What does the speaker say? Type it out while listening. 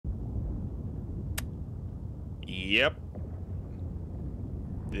Yep.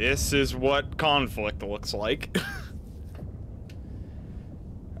 This is what conflict looks like.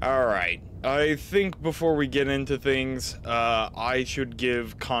 Alright, I think before we get into things, I should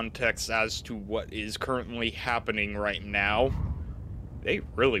give context as to what is currently happening right now. They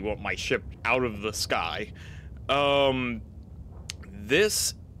really want my ship out of the sky.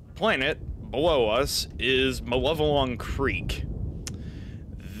 This planet below us is Malevelon Creek.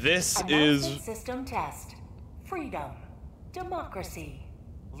 This is... System test. Freedom. Democracy.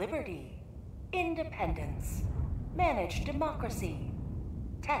 Liberty. Independence. Manage democracy.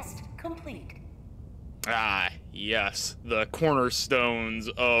 Test complete. Ah, yes, the cornerstones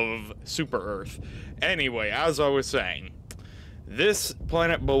of Super Earth. Anyway, as I was saying, this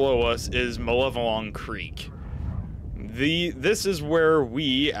planet below us is Malevelon Creek. This is where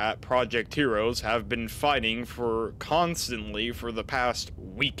we at Project Heroes have been fighting constantly for the past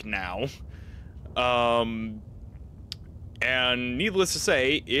week now. And needless to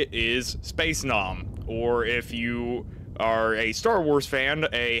say, it is Space Nom, or if you are a Star Wars fan,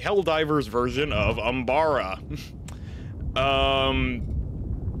 a Helldivers version of Umbara.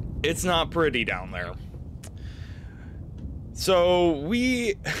 It's not pretty down there. So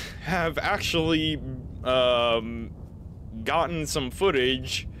we have actually gotten some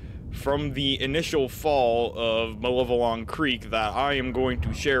footage from the initial fall of Malevelon Creek that I am going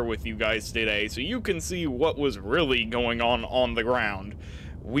to share with you guys today, so you can see what was really going on the ground.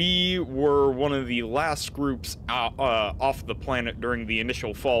 We were one of the last groups out, off the planet during the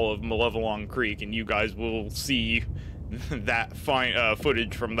initial fall of Malevelon Creek, and you guys will see that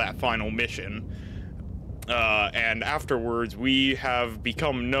footage from that final mission. And afterwards, we have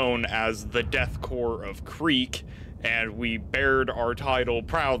become known as the Death Corps of Creek, and we bared our title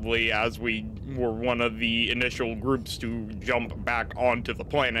proudly as we were one of the initial groups to jump back onto the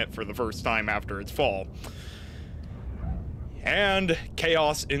planet for the first time after its fall. And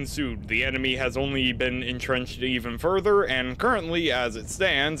chaos ensued. The enemy has only been entrenched even further, and currently, as it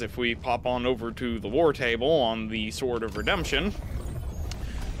stands, if we pop on over to the war table on the Sword of Redemption,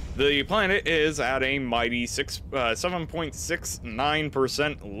 the planet is at a mighty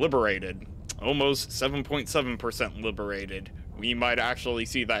 7.69% liberated. Almost 7.7% liberated. We might actually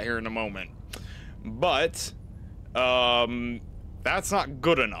see that here in a moment. But, that's not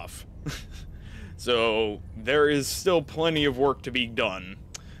good enough. So, there is still plenty of work to be done.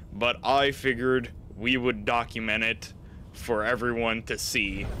 But I figured we would document it for everyone to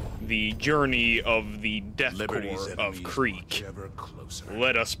see. The journey of the Death Corps of Creek.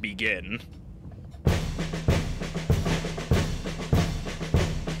 Let us begin.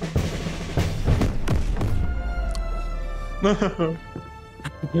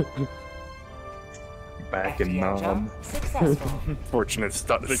 Back in Nom. Fortunate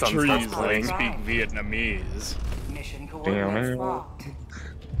the trees playing speak Vietnamese. Mission coordinates locked.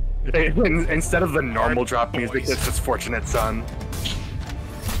 Instead of the normal drop music, it's just Fortunate Son.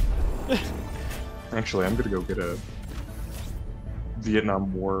 Actually, I'm gonna go get a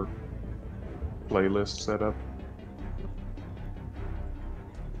Vietnam War playlist set up.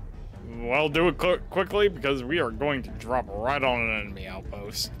 Well, do it quickly, because we are going to drop right on an enemy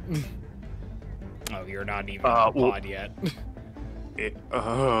outpost. Oh, you're not even in the pod yet.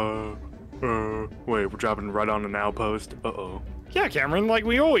 Wait, we're dropping right on an outpost? Uh-oh. Yeah, Cameron, like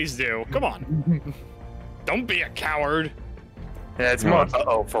we always do. Come on. Don't be a coward. Yeah, it's more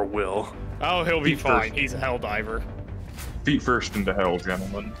uh-oh for Will. Oh, he'll be Feet fine. first. He's a Helldiver. Feet first into hell,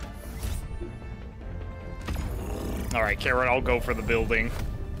 gentlemen. Alright, Cameron, I'll go for the building.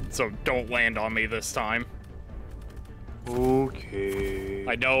 So don't land on me this time. Okay.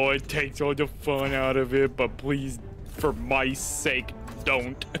 I know it takes all the fun out of it, but please, for my sake,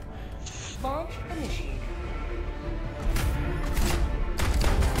 don't. Launch initiated.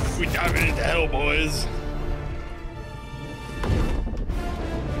 We diving into hell, boys.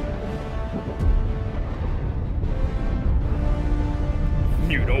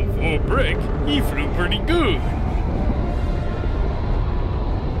 You know, for a break, he flew pretty good.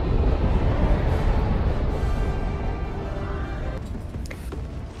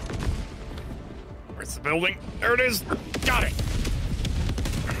 Where's the building? There it is. Got it.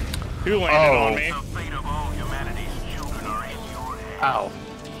 Who landed on me? Ow.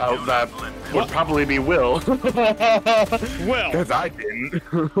 Oh, that would probably be Will. Well, Because I didn't.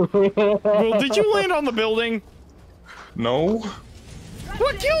 well, did you land on the building? No?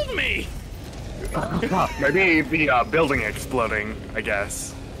 What killed me? Maybe the building exploding, I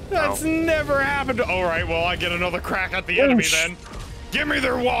guess. That's never happened. All right, well, I get another crack at the enemy then. Give me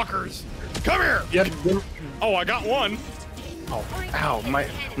their walkers. Come here. Yep. Oh, I got one. Oh, ow,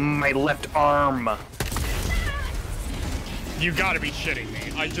 my left arm. You gotta be shitting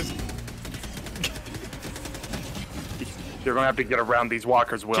me. I just... You're gonna have to get around these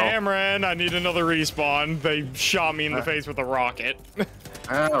walkers, Will. Cameron, I need another respawn. They shot me in the face with a rocket.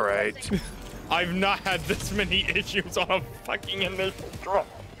 Alright. I've not had this many issues on a fucking initial drop.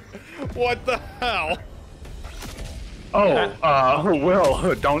 What the hell? Oh,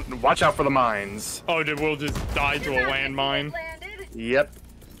 Will, don't watch out for the mines. Oh, did Will just die to a landmine? Yep.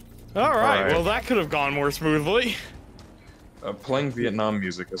 Alright, well that could have gone more smoothly. Playing Vietnam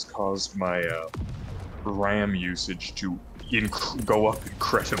music has caused my RAM usage to go up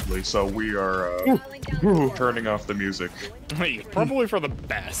incredibly, so we are turning off the music. Hey, probably for the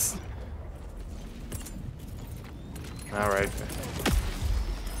best. Alright.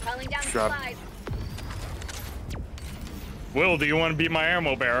 Drop. Will, do you want to be my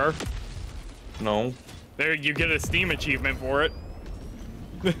ammo bearer? No. There, you get a Steam achievement for it.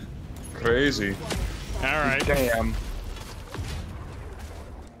 Crazy. Alright. Damn.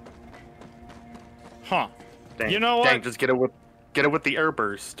 Huh. Dang. You know what? Dang, just get it with the air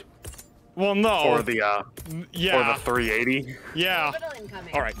burst. Well, no. Or the yeah. or the 380. Yeah.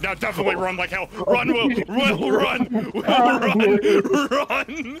 Alright, now definitely run like hell. Run, Will! Will, run! Will,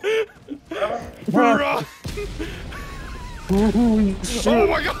 run! Run! Run! Oh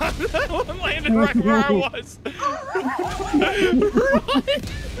my god! That one landed right where I was! Run!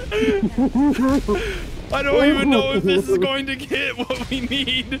 I don't even know if this is going to get what we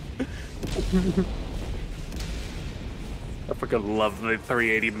need. I fucking love the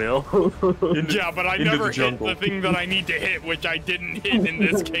 380 mil. Yeah, but I never hit the thing that I need to hit, which I didn't hit in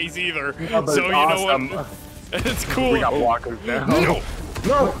this case either. Oh, So you awesome. know what? It's cool. We got walkers now. No!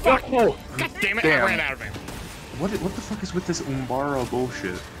 No! Fuck! No! God damn it! Damn. I ran out of ammo. What the fuck is with this Umbara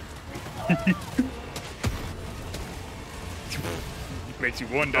bullshit? Makes you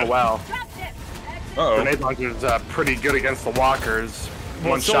wonder. Oh wow. Uh-oh. Grenade launcher's pretty good against the walkers.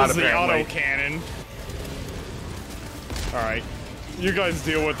 Well, One so shot is the apparently. autocannon. Alright. You guys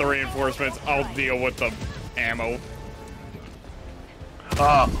deal with the reinforcements. I'll deal with the ammo.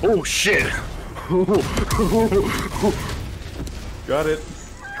 Oh shit! Got it.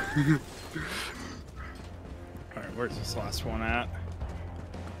 Alright, where's this last one at?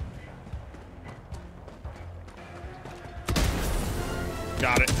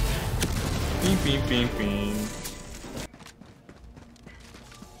 Got it. Beep, beep, beep, beep.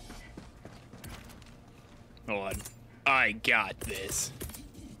 Hold on. I got this.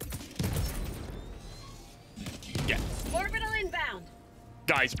 Yeah. Orbital inbound.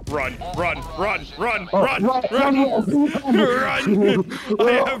 Guys, run, run, run, run, run, run, run!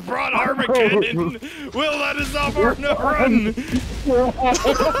 I have brought Armageddon! Will, that is not far enough, run!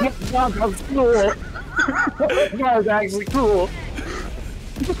 That was cool. That was actually cool.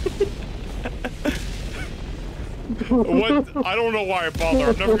 What? I don't know why I bother.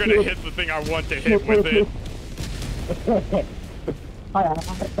 I'm never gonna hit the thing I want to hit with it. I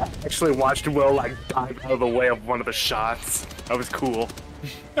actually watched Will like dive out of the way of one of the shots. That was cool.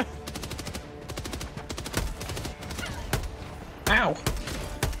 Ow!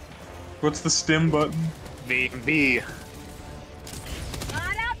 What's the stim button? V.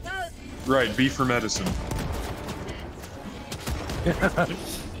 On outpost. Right, B for medicine.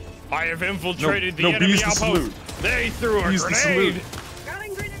 I have infiltrated No, the enemy B's the outpost. salute. They threw a B's the salute. grenade.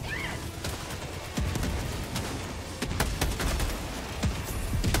 Throwing grenade.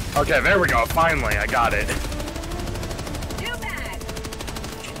 Okay, there we go. Finally, I got it. New bag.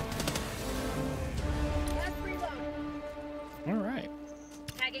 Let's reload. All right.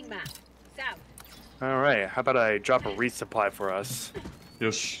 Tagging map. South. All right, how about I drop a resupply for us?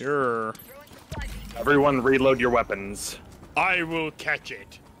 Yes. Sure. Throwing supply beacon. Everyone, reload your weapons I will catch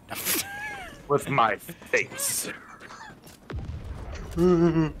it. with my face.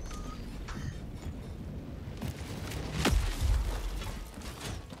 Ooh.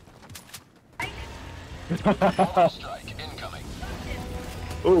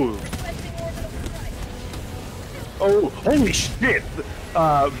 Requesting orbital strike. Oh, holy shit!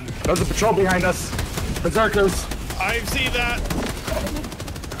 There's a patrol behind us. Berserkers. I see that.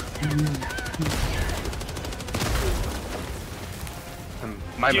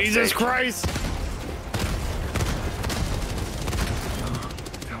 My Jesus mistake. Christ.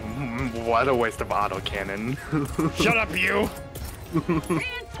 What a waste of autocannon. Shut up, you. It's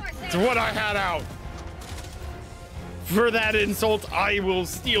Reinforcing. what I had out. For that insult, I will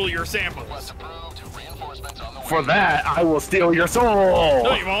steal your samples. For that, I will steal your soul!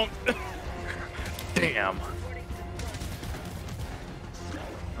 No, you won't. Damn.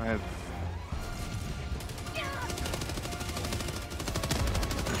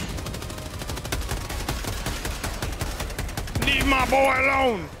 Leave my boy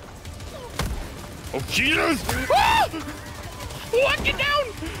alone! Oh, Jesus! Ah! What? Get down!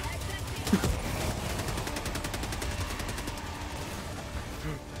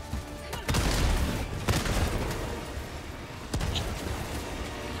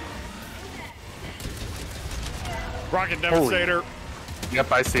 Rocket Devastator.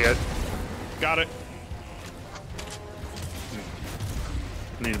 Yep, I see it. Got it.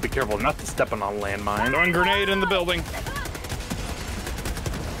 Need to be careful not to step on a landmine. Throwing grenade in the building.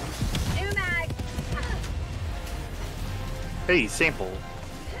 New mag. Hey, sample.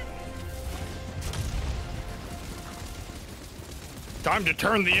 Time to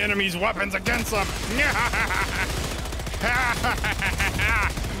turn the enemy's weapons against them.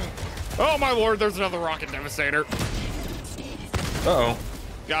 Oh my lord, there's another Rocket Devastator. Uh-oh.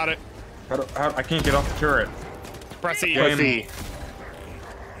 Got it. I can't get off the turret. Press E. Let's see.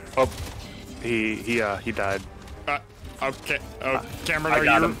 Oh, he died. Okay. Cameron, I are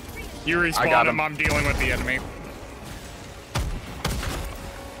got you? him. You I respawn got him. him. I'm dealing with the enemy.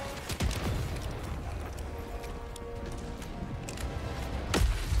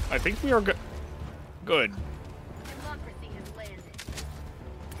 I think we are good. Good. Democracy has landed.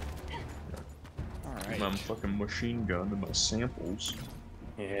 All right. I'm fucking machine gun to my samples.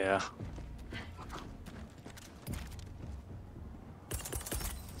 Yeah.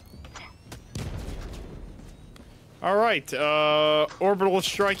 All right. Orbital is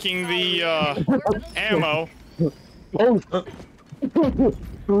striking the ammo. Oh!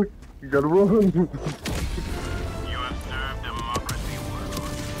 You gotta run.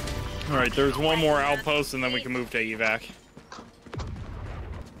 All right. There's one more outpost, and then we can move to evac.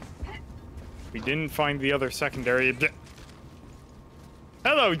 We didn't find the other secondary.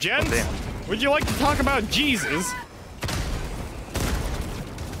 Hello, gents. Oh, damn. Would you like to talk about Jesus?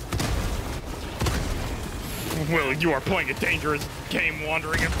 Will, you are playing a dangerous game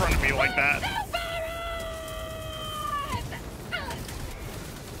wandering in front of me like that.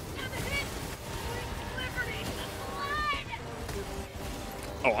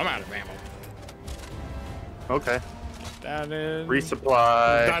 Oh, I'm out of ammo. Okay. That is...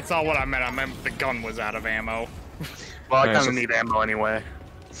 Resupply. That's not what I meant. I meant the gun was out of ammo. Well, I Nice. kind of need ammo anyway.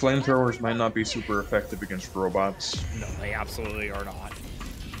 Flamethrowers might not be super effective against robots. No, they absolutely are not.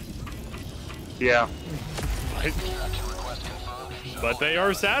 Yeah. But they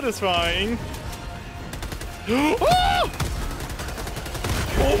are satisfying. Oh!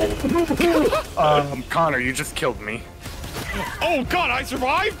 Connor, you just killed me. Oh god, I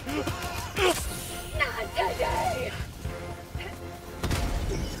survived? Not today.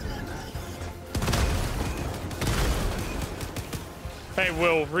 Hey,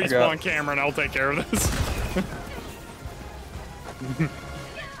 Will, respawn Cameron. I'll take care of this.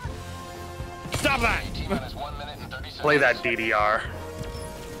 Stop that! Play that DDR.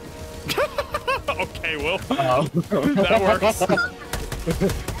 Okay, Will. That works.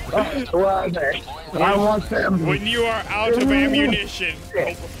 I want them. When you are out of ammunition.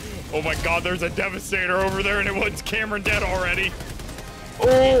 Oh my god, there's a Devastator over there and it wants Cameron dead already.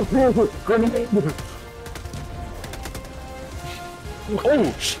 Oh, grenade.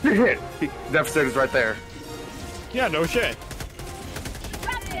 Oh, shit. Devastator's right there. Yeah, no shit.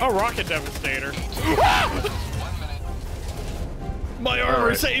 Oh, Rocket Devastator. My armor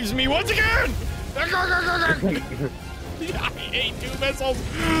Alright. saves me once again! I ate 2 missiles!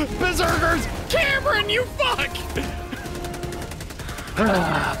 Berserkers! Cameron, you fuck!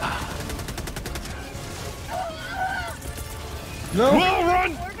 No! Will,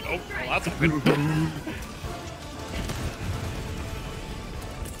 run! Oh, well, that's a good.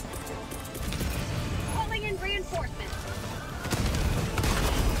 Calling in reinforcements.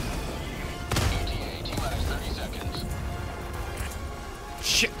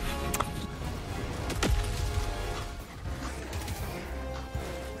 Shit!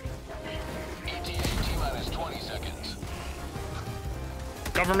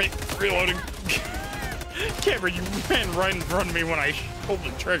 Cover me! Reloading! Cameron, you ran right in front of me when I pulled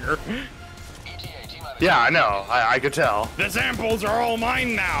the trigger. Yeah, I know. I could tell. The samples are all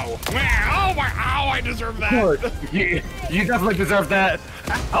mine now! Oh my, ow, I deserve that! You definitely deserve that.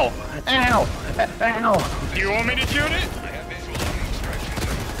 Ow! Ow! Ow! Do you want me to shoot it?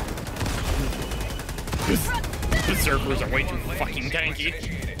 Berserkers are way too fucking tanky.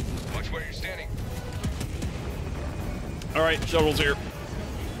 Alright, shuttle's here.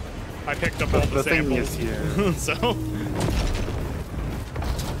 I picked up all the thing samples. is here. So...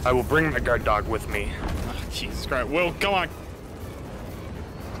 I will bring my guard dog with me. Oh, Jesus Christ. Will, come on.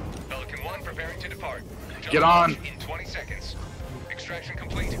 Pelican 1 preparing to depart. Get on. In 20 seconds. Extraction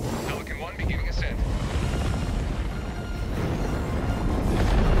complete. Pelican 1 beginning ascent.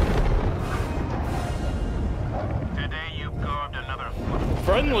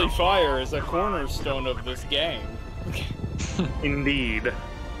 Friendly fire is a cornerstone of this game. Indeed.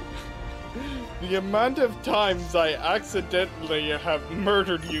 The amount of times I accidentally have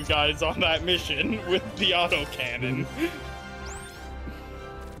murdered you guys on that mission with the autocannon.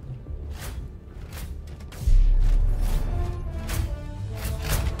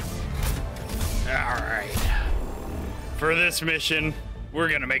 Alright. For this mission, we're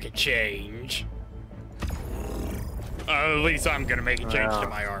gonna make a change. At least I'm gonna make a change to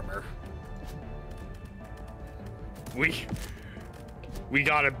my armor. We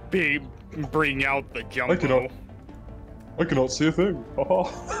gotta bring out the jumbo. I cannot see a thing.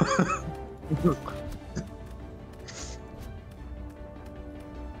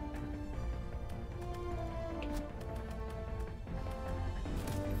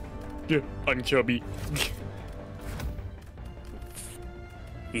 Yeah, I'm chubby.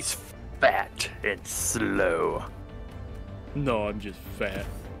 He's fat and slow. No, I'm just fat.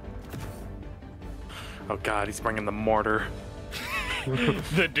 Oh god, he's bringing the mortar.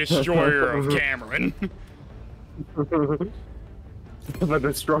 The destroyer of Cameron. The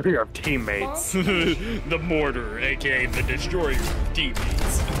destroyer of teammates. The mortar, aka the destroyer of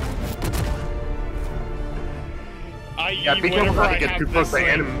teammates. Yeah, be careful not to get too close to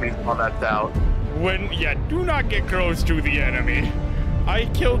the enemies while that's out. Do not get close to the enemy. I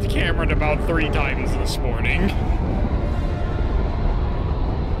killed Cameron about 3 times this morning.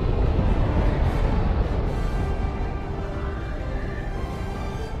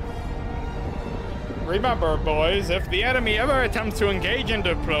 Remember, boys, if the enemy ever attempts to engage in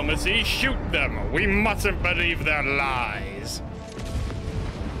diplomacy, shoot them. We mustn't believe their lies.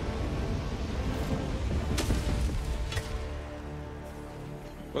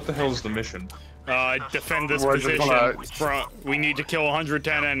 What the hell is the mission? Defend this position. We need to kill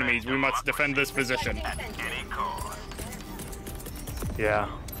 110 enemies. We must defend this position. Yeah.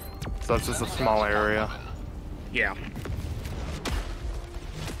 So it's just a small area. Yeah.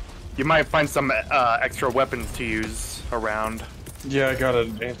 You might find some extra weapons to use around. Yeah, I got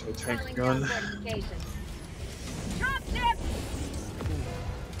an anti-tank gun.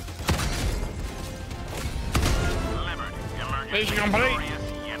 Mission complete.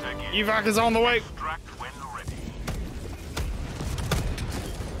 Evac is on the way.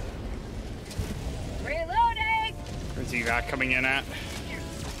 Reloading! Where's Evac coming in at?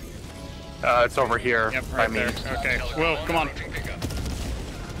 It's over here. Yep, right there. Okay, Will, come on.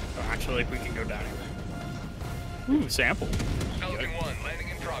 Oh, actually, we can go down here. Ooh, sample. Falcon 1, landing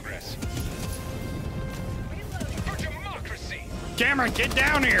in progress. For democracy! Cameron, get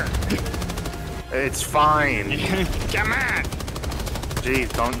down here! It's fine. Come on!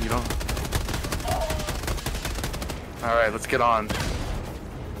 Jeez, you don't. Alright, let's get on.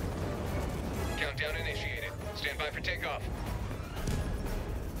 Countdown initiated. Stand by for takeoff.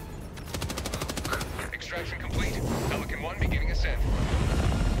 Extraction complete. Pelican 1 beginning ascent.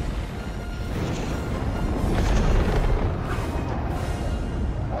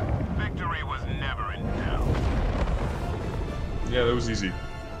 Victory was never in doubt. Yeah, that was easy.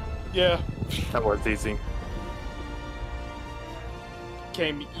 Yeah. That was easy.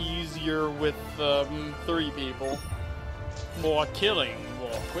 Came easier with 3 people. More killing,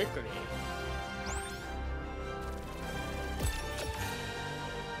 more quickly.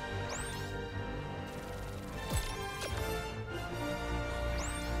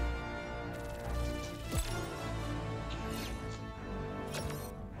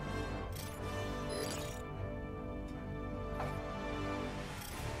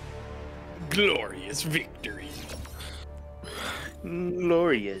 Glorious victory.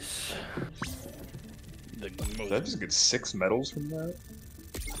 Glorious. The Did I just get 6 medals from that?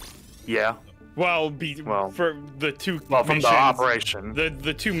 Yeah. Well, for the 2 Well, from missions, the operation.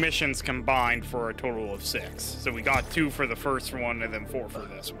 the 2 missions combined for a total of 6. So we got 2 for the first one and then 4 for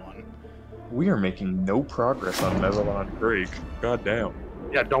this one. We are making no progress on Mezzalon Creek. God damn.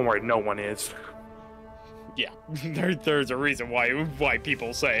 Yeah, don't worry, no one is. Yeah, there's a reason why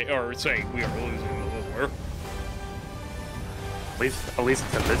people say we are losing the war. At least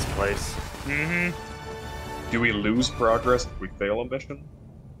it's in this place. Mm-hmm. Do we lose progress if we fail a mission?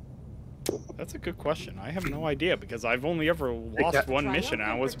 That's a good question. I have no idea because I've only ever lost one mission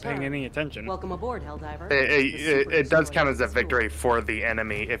and I wasn't paying any attention. Welcome aboard, Helldiver. It does count as a victory for the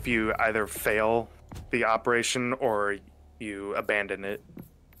enemy if you either fail the operation or you abandon it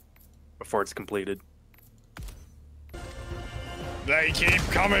before it's completed. They keep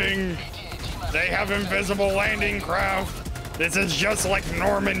coming! They have invisible landing craft! This is just like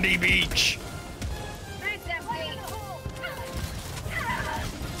Normandy Beach!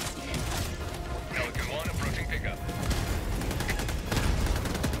 Pelican 1 approaching pickup.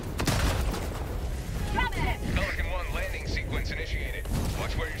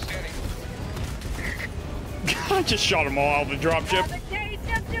 I just shot them all out of the dropship. Have a taste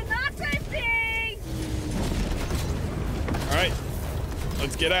of democracy! Alright.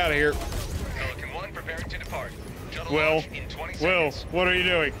 Let's get out of here. Pelican 1 preparing to depart. Shuttle Will, launch in 20 Will, seconds. what are you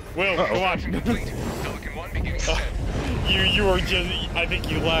doing? Will, come Extraction on. complete. Pelican 1 beginning descent. You were just, I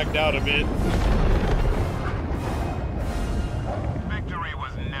think you lagged out a bit. Victory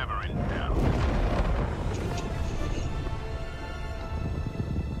was never in doubt.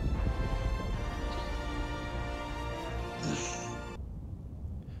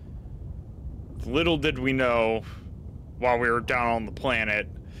 Little did we know, while we were down on the planet,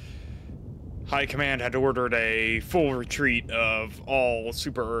 High Command had ordered a full retreat of all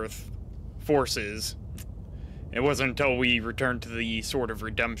Super Earth forces. It wasn't until we returned to the Sword of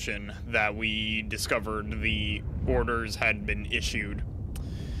Redemption that we discovered the orders had been issued.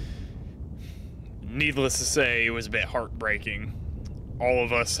 Needless to say, it was a bit heartbreaking. All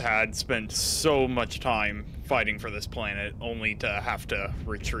of us had spent so much time fighting for this planet, only to have to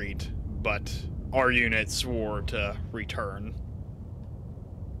retreat, but our unit swore to return.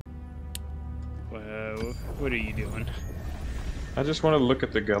 Well, what are you doing? I just want to look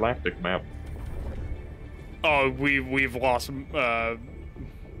at the galactic map. Oh, we've lost.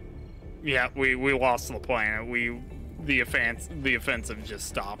 Yeah, we lost the planet. The offensive just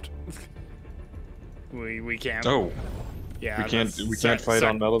stopped. we can't. Oh, yeah, we can't fight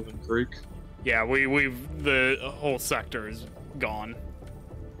on Melvin Creek. Yeah, the whole sector is gone.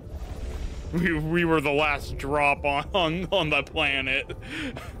 We were the last drop on the planet.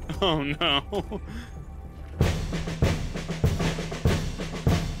 Oh no.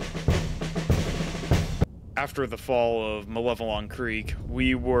 After the fall of Malevelon Creek,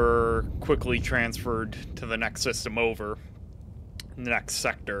 we were quickly transferred to the next system over, the next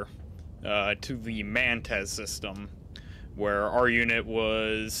sector, to the Mantez system, where our unit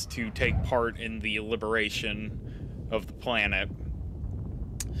was to take part in the liberation of the planet.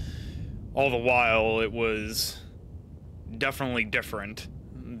 All the while, it was definitely different.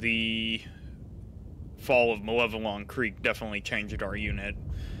 The fall of Malevelon Creek definitely changed our unit.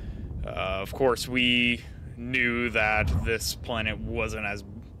 Of course, we knew that this planet wasn't as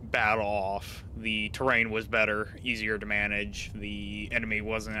bad off. The terrain was better, easier to manage. The enemy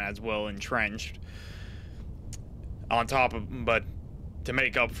wasn't as well entrenched. But to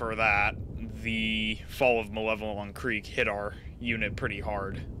make up for that, the fall of Malevelon Creek hit our unit pretty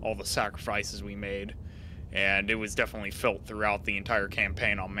hard. All the sacrifices we made. And it was definitely felt throughout the entire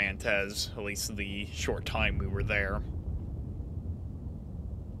campaign on Mantez, at least the short time we were there.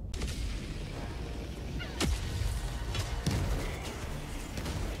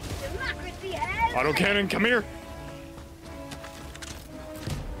 Democracy has Autocannon, come here!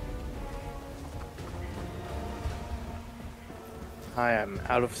 I am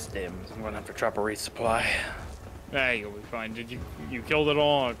out of stims. I'm gonna have to drop a resupply. Hey, you'll be fine. Did you killed it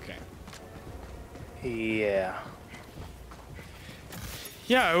all? Okay. Yeah.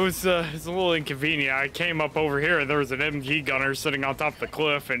 Yeah, it's a little inconvenient. I came up over here and there was an MG gunner sitting on top of the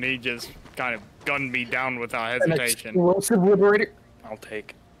cliff and he just kind of gunned me down without hesitation. Explosive liberator. I'll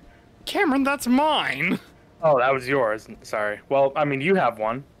take. Cameron, that's mine! Oh, that was yours. Sorry. Well, I mean, you have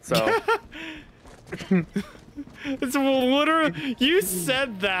one, so. It's literally, you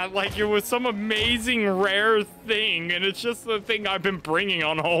said that like it was some amazing rare thing, and it's just the thing I've been bringing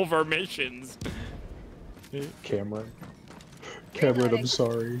on all of our missions. Cameron, I'm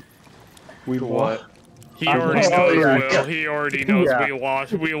sorry. We What? He already knows, yeah. Will. He already knows Yeah.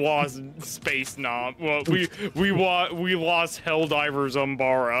 we lost Space Knob. Well, we lost Helldivers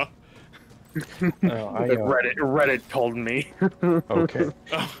Umbara. Reddit told me. Okay.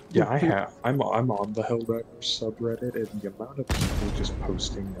 Yeah, I'm on the Helldivers subreddit, and the amount of people just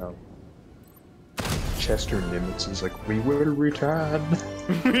posting Chester Nimitz is like, we will return.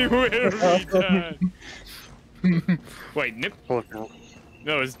 We will return. Wait,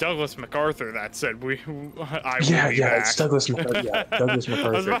 No, it's Douglas MacArthur that said I will be back. It's Douglas MacArthur. Yeah, Douglas I was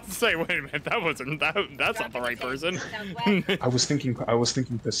MacArthur. about to say, wait a minute, that's not the right person. I was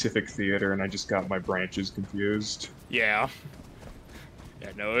thinking Pacific Theater, and I just got my branches confused. Yeah. Yeah,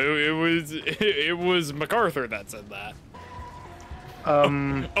 no, it was MacArthur that said that.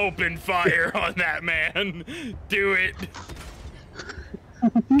 Open fire on that man. Do it.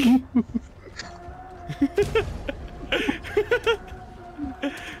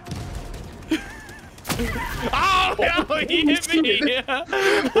 Oh, no, he hit me!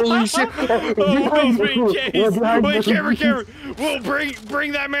 Holy shit! Will's being chased! Wait, Cameron! We'll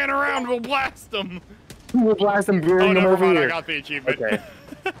bring that man around, we'll blast him! We'll blast him, Oh, bring him never over mind, I here. got the achievement. Okay.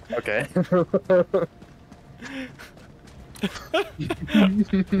 Okay.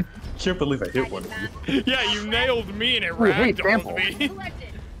 Can't believe I hit one. Yeah, you nailed me and it hey, ragdolled me. Collected.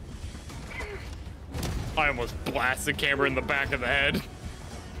 I almost blasted the camera in the back of the head.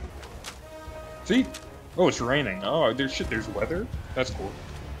 See? Oh, it's raining. Oh, there's weather? That's cool.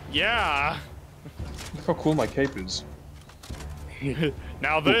 Yeah. Look how cool my cape is.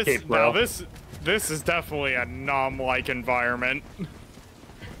 Now this is definitely a nom-like environment.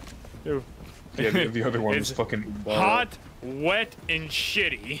 Yeah, the other one was It's fucking hot, wet, and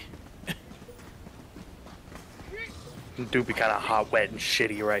shitty. Do be kind of hot, wet, and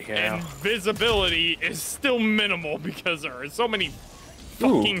shitty right here And now. visibility is still minimal because there are so many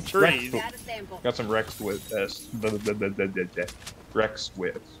fucking trees. Data sample. Got some Rex with Rex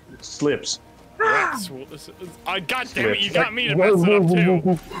with slips. God damn it, you got me to mess it up too.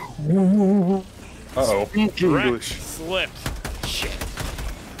 Uh-oh. Rex English. slipped. Shit.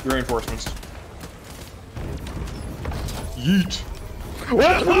 Reinforcements. Yeet.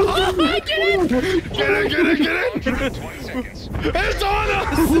 Get it! 20 seconds. It's on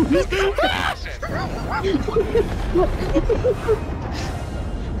us!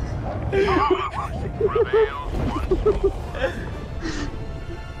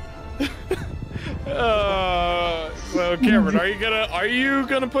 So Cameron, are you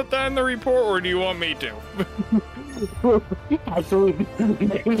gonna put that in the report, or do you want me to? Absolutely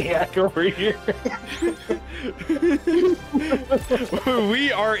maniac over here.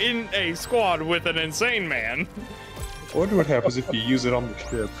 We are in a squad with an insane man. I wonder what happens if you use it on the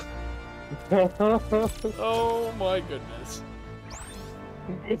ship. Oh my goodness.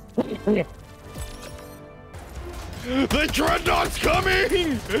 The Dreadnought's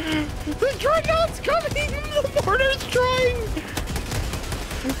coming! The Dreadnought's coming! The mortar's trying!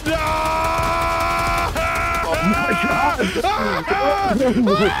 Ah! Oh my god!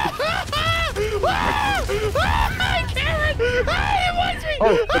 Karen! It wants me!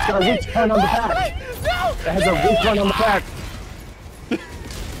 Oh, it's got a weak point on the back. No! It has a weak point on the back.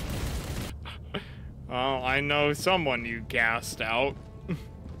 Oh, I know someone you gassed out.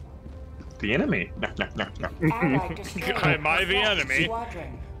 The enemy? No. Allied destroyer Am I the lost enemy?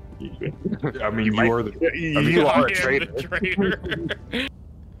 Squadron. I mean, you are the. You I are am a traitor. the traitor.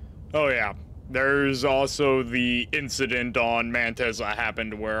 Oh yeah. There's also the incident on Mantis that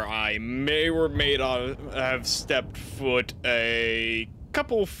happened where I may or may not have stepped foot a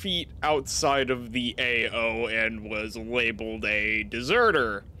couple feet outside of the AO and was labeled a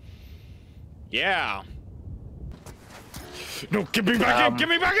deserter. Yeah. No, get me back in! Get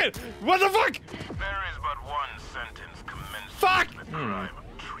me back in! What the fuck? There is but one sentence commenced. Fuck! The crime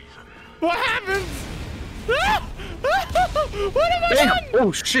of treason. What happens? Ah! What have I Damn! done?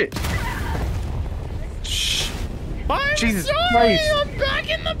 Oh shit! Shh! I'm Jesus sorry! Christ. I'm back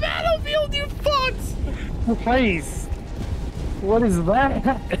in the battlefield, you fucks! Christ! What is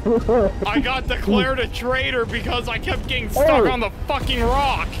that? I got declared a traitor because I kept getting stuck on the fucking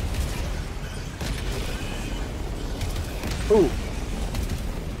rock. Ooh.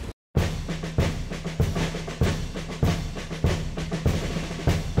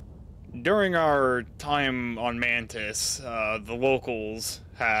 During our time on Mantis, the locals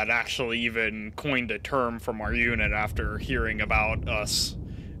had actually even coined a term from our unit after hearing about us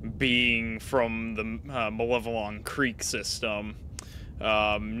being from the Malevolon Creek system,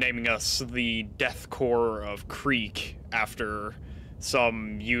 naming us the Death Korps of Creek after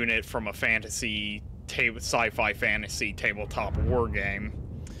some unit from a sci-fi fantasy tabletop war game.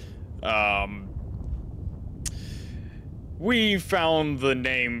 We found the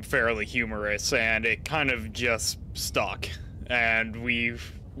name fairly humorous, and it kind of just stuck, and we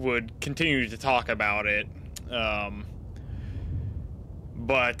would continue to talk about it.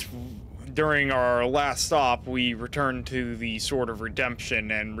 But during our last stop, we returned to the Sword of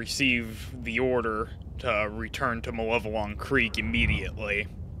Redemption and received the order to return to Malevolon Creek immediately.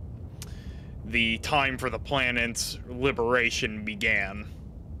 The time for the planet's liberation began.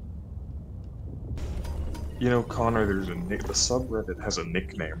 You know, Connor, the subreddit has a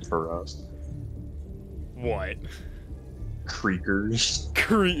nickname for us. What? Creekers.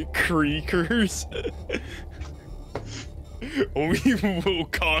 Creekers? We will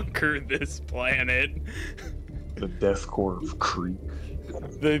conquer this planet. The Death Korps of Creek.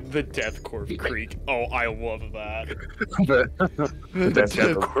 The Death Korps of Creek. Oh, I love that. The Death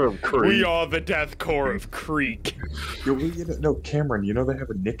Korps of Creek. We are the Death Korps of Creek. No, Cameron, you know they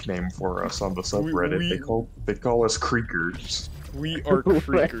have a nickname for us on the subreddit. They call us Creekers. We are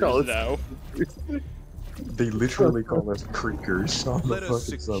Creekers now. They literally call us Creekers on the Let us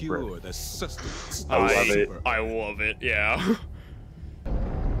fucking secure subreddit. the sustenance. I love it. I love it, yeah.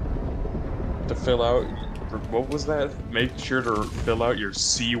 To fill out What was that? Make sure to fill out your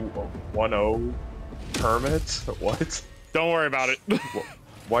C10 permit. What? Don't worry about it.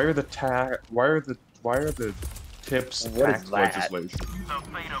 Why are the tips What is tax that? legislation?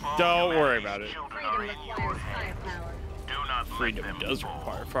 Don't worry about it. Freedom requires firepower. Freedom does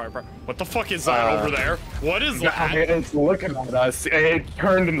require firepower. What the fuck is that over there? What is that? It's looking at us. It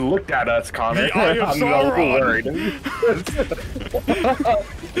turned and looked at us, Connor. The Eye of I'm no Sauron. worried.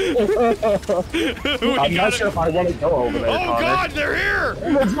 I'm not sure if I want to go over there, Oh Connor. god, they're here!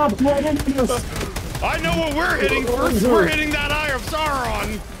 It's not planning this. I know what we're hitting first. We're hitting that Eye of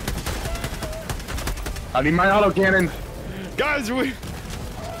Sauron. I need my autocannon. Guys, we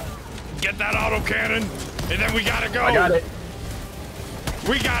get that autocannon, and then we gotta go. I got it.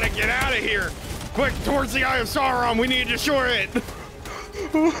 We gotta get out of here. Quick, towards the Eye of Sauron. We need to destroy it.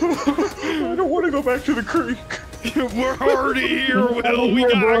 I don't want to go back to the creek. We're already here, Will. We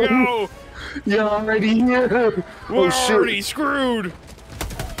gotta go. You're already here. We're Oh, shit. already screwed.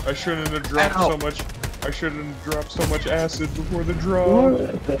 I shouldn't have dropped Ow. so much. I shouldn't have dropped so much acid before the drop.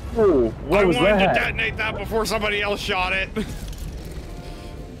 What I was wanted that? to detonate that before somebody else shot it.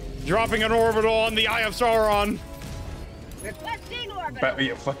 Dropping an orbital on the Eye of Sauron. Requesting orbital.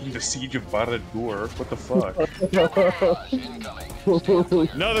 Yeah, fucking the siege of Barad-dûr. What the fuck?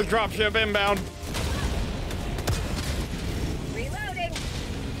 Another dropship inbound. Reloading.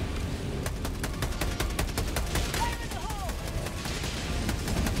 Fire in the hole.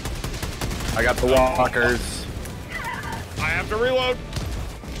 I got the walkers. I have to reload.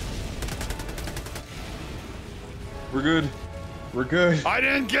 We're good. We're good. I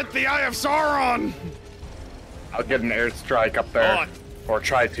didn't get the Eye of Sauron. I'll get an airstrike up there. Oh. Or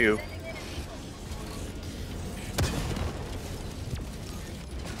try to.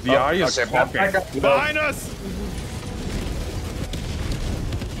 The eye is okay, back talking. up. Behind us.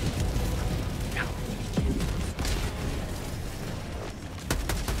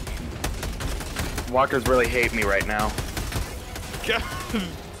 Walkers really hate me right now. God.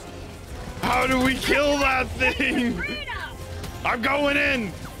 How do we kill that thing? I'm going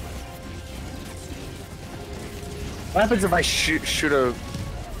in. What happens if I shoot a...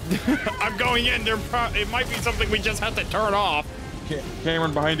 I'm going in. It might be something we just have to turn off.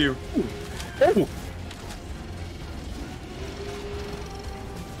 Cameron, behind you. Oh.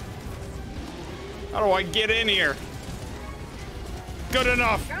 How do I get in here? Good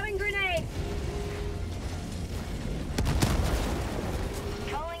enough. Throwing grenade.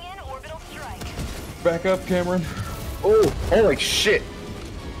 Calling in orbital strike. Back up, Cameron. Oh, holy shit.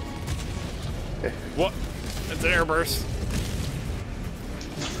 What? It's an airburst.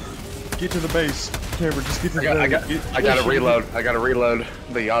 Get to the base. Cameron, just get to the base. I gotta reload. I gotta reload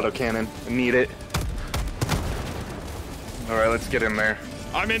the autocannon. I need it. Alright, let's get in there.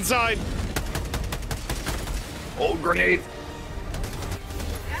 I'm inside. Oh, grenade.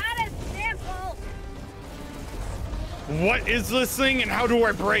 Got a sample. What is this thing and how do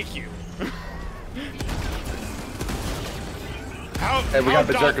I break you? How? Hey, we how got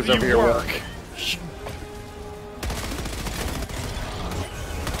the doth jerkers you over here work? work.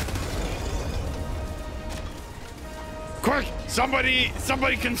 Quick! Somebody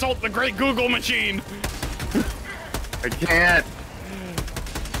consult the great Google machine. I can't.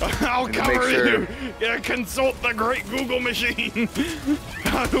 I'll Need to cover make sure. you. Yeah, consult the great Google machine.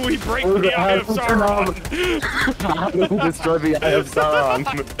 How do we break the Eye of Sauron? How do we destroy the Eye of Sauron?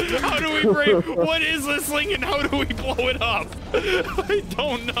 How do we break? What is this thing and how do we blow it up? I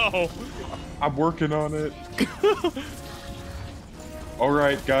don't know. I'm working on it.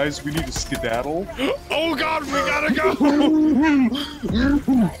 Alright, guys, we need to skedaddle. Oh god, we gotta go!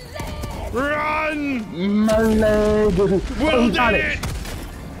 Run! My leg. Will got did it!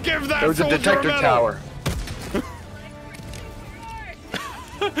 Give that There was a soldier detector medal. tower.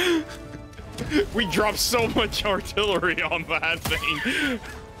 We dropped so much artillery on that thing.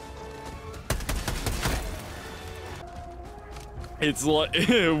 It's like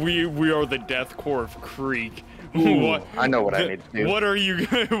we are the Death Corps of Creek. What? I know what I need to do. What are you?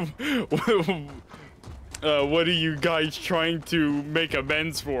 What are you guys trying to make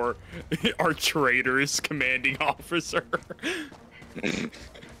amends for? Our traitors, commanding officer.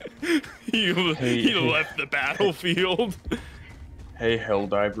 he left the battlefield. Hey,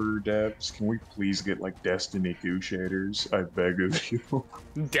 Helldiver devs, can we please get, like, Destiny 2 shaders? I beg of you.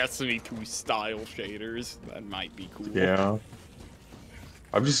 Destiny 2 style shaders. That might be cool. Yeah.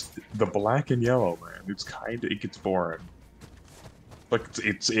 I'm just... The black and yellow, man. It's it gets boring. Like,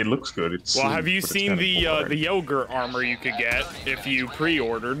 it looks good. It's Well, sleek, have you but it's seen kinda boring. the yogurt armor you could get if you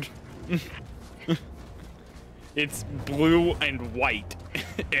pre-ordered? It's blue and white,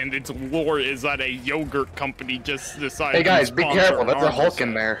 and its lore is that a yogurt company just decided. Hey guys, to be sponsor careful. an There's a armor Hulk in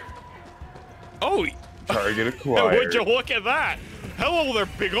set. there. Oh, Target acquired. would you look at that? Hello there,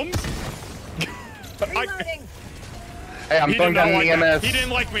 Bigums. Reloading. Hey, I'm He throwing did not down like the that. EMS. He didn't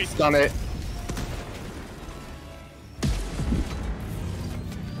like me. Stun it.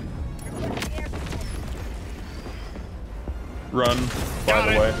 Run, Got by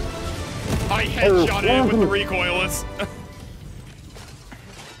the it. way. I headshot it with the recoilless.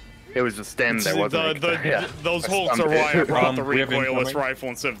 It was just standing there, wasn't it? Yeah. Those I Hulks stunned are why I it. brought the We have recoilless incoming. rifle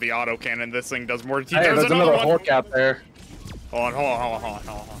instead of the autocannon. This thing does more. Hey, there's another one. Hulk out there. Hold on.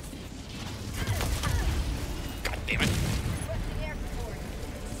 God damn it. Air support.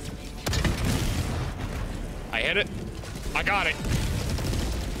 I hit it. I got it.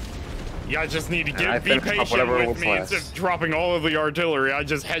 You guys just need to I be finished up patient whatever with was me. left. Instead of dropping all of the artillery, I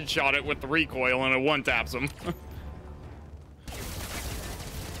just headshot it with the recoil and it one-taps him.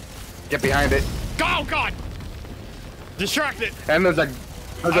 Get behind it. Oh, God! Distracted! And there's a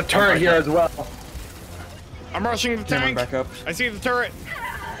turret here as well. I'm rushing the Cameron, tank. back up. I see the turret.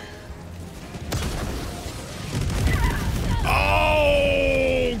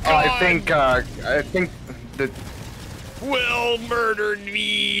 Oh, God! I think the Will murdered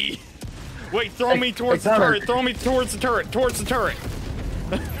me. Wait, throw me towards the Connor. turret. Throw me towards the turret. Towards the turret.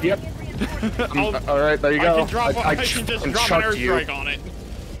 yep. All right, there you I go. can drop. I can just fucking drop an chucked you. airstrike on it.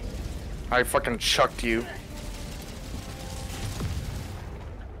 I fucking chucked you.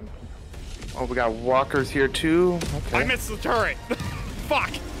 Oh, we got walkers here too. Okay. I missed the turret.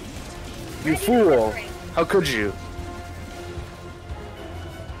 Fuck. You fool! How could you?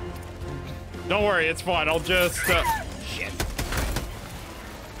 Don't worry, it's fine. I'll just. Shit.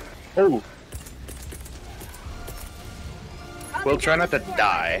 Oh. We'll try not to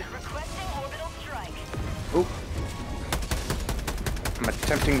die. Requesting orbital strike. Oh. I'm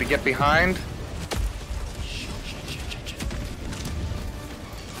attempting to get behind.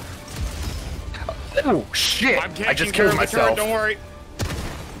 Oh shit! I'm I taking just care killed of the turret. myself. Don't worry.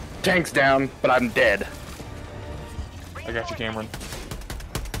 Tank's down, but I'm dead. I got you, Cameron.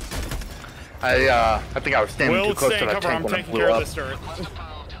 I think I was standing Will too close stay to in that cover. I'm tank when it taking blew care of up. this turret. Approved.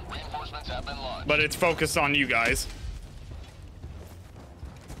 Reinforcements have been launched. But it's focused on you guys.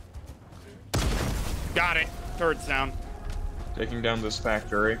 Got it. Turret's down. Taking down this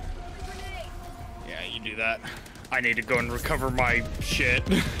factory. Yeah, you do that. I need to go and recover my shit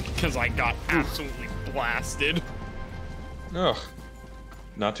because I got absolutely blasted. Ugh.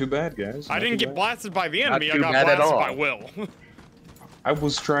 Not too bad, guys. I Not didn't too get bad. blasted by the enemy. I too got bad at blasted all. by Will. I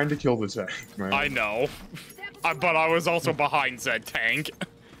was trying to kill the tank, man. I know. But I was also behind said tank.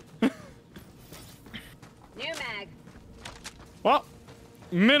 New mag. Well,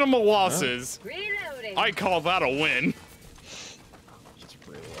 minimal losses. Reloading. I call that a win.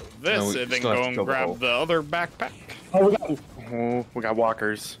 This No, we and then still have go to and kill the grab Hulk. the other backpack. Oh, we got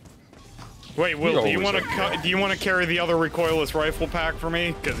walkers. Wait, Will, do you always want to do you want to carry the other recoilless rifle pack for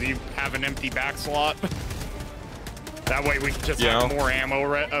me? Because you have an empty back slot. That way we can just Yeah. have more ammo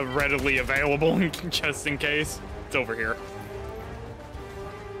readily available, just in case. It's over here.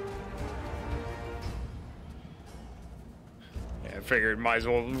 Yeah, I figured might as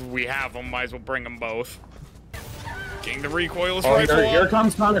well. We have them. Might as well bring them both. Getting the recoilless rifle. Here up.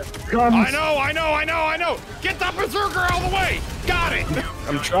 comes Connor. Comes. I know. Get that berserker out of the way. Got it.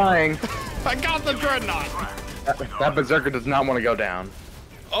 I'm trying. I got the dreadnought. That berserker does not want to go down.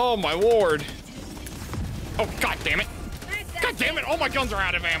 Oh my lord. Oh god damn it. God damn it. All my guns are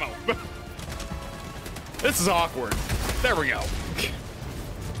out of ammo. This is awkward. There we go.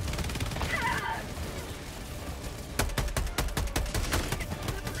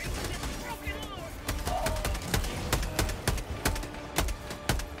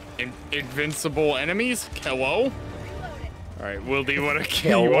 Invincible enemies? Hello? Alright, Will, do you want to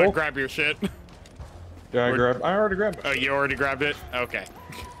you want to grab your shit? Yeah, I already grabbed it. Oh, you already grabbed it? Okay.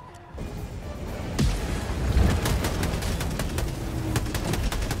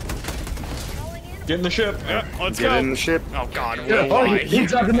 Get in the ship. Yeah, let's Get go. in the ship. Oh god, Yeah, Will, oh, why? he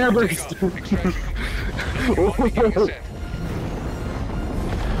dropped an air burst.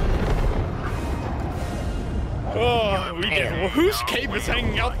 Oh, we did. Well, whose cape is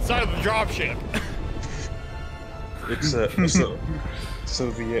hanging outside of the dropship? It's so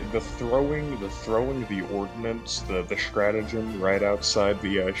the throwing the ordnance, the stratagem right outside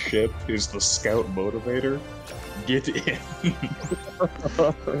the ship is the scout motivator. Get in.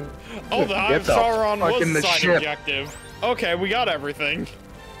 Oh, the Eye of Get the Sauron fuck was in the the side ship. objective. Okay, we got everything.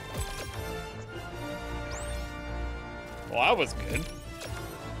 Well, that was good.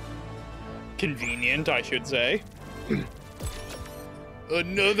 convenient, I should say.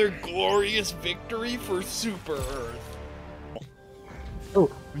 Another glorious victory for Super Earth.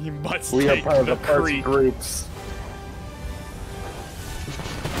 Oh, We must we are take part of the the parts creek. groups.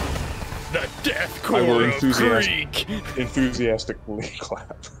 The Death I will Core of enthusiastic- Creek. Enthusiastically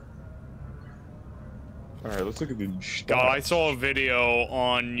clap. Alright, let's look at the stats. God, I saw a video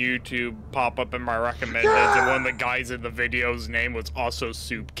on YouTube pop up in my recommended, and one of the guys in the video's name was also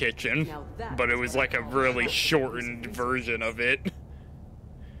Soup Kitchen, but it was like a really shortened version of it.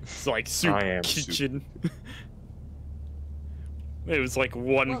 It's like Soup I am Soup. Kitchen. It was like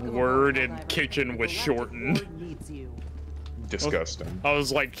one word, and kitchen was shortened. Disgusting. I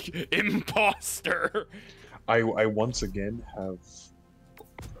was like, imposter. I once again have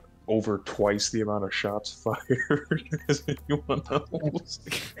over twice the amount of shots fired as anyone else.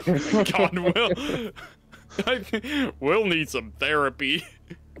 God, Will need some therapy.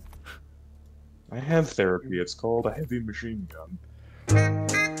 I have therapy. It's called a heavy machine gun.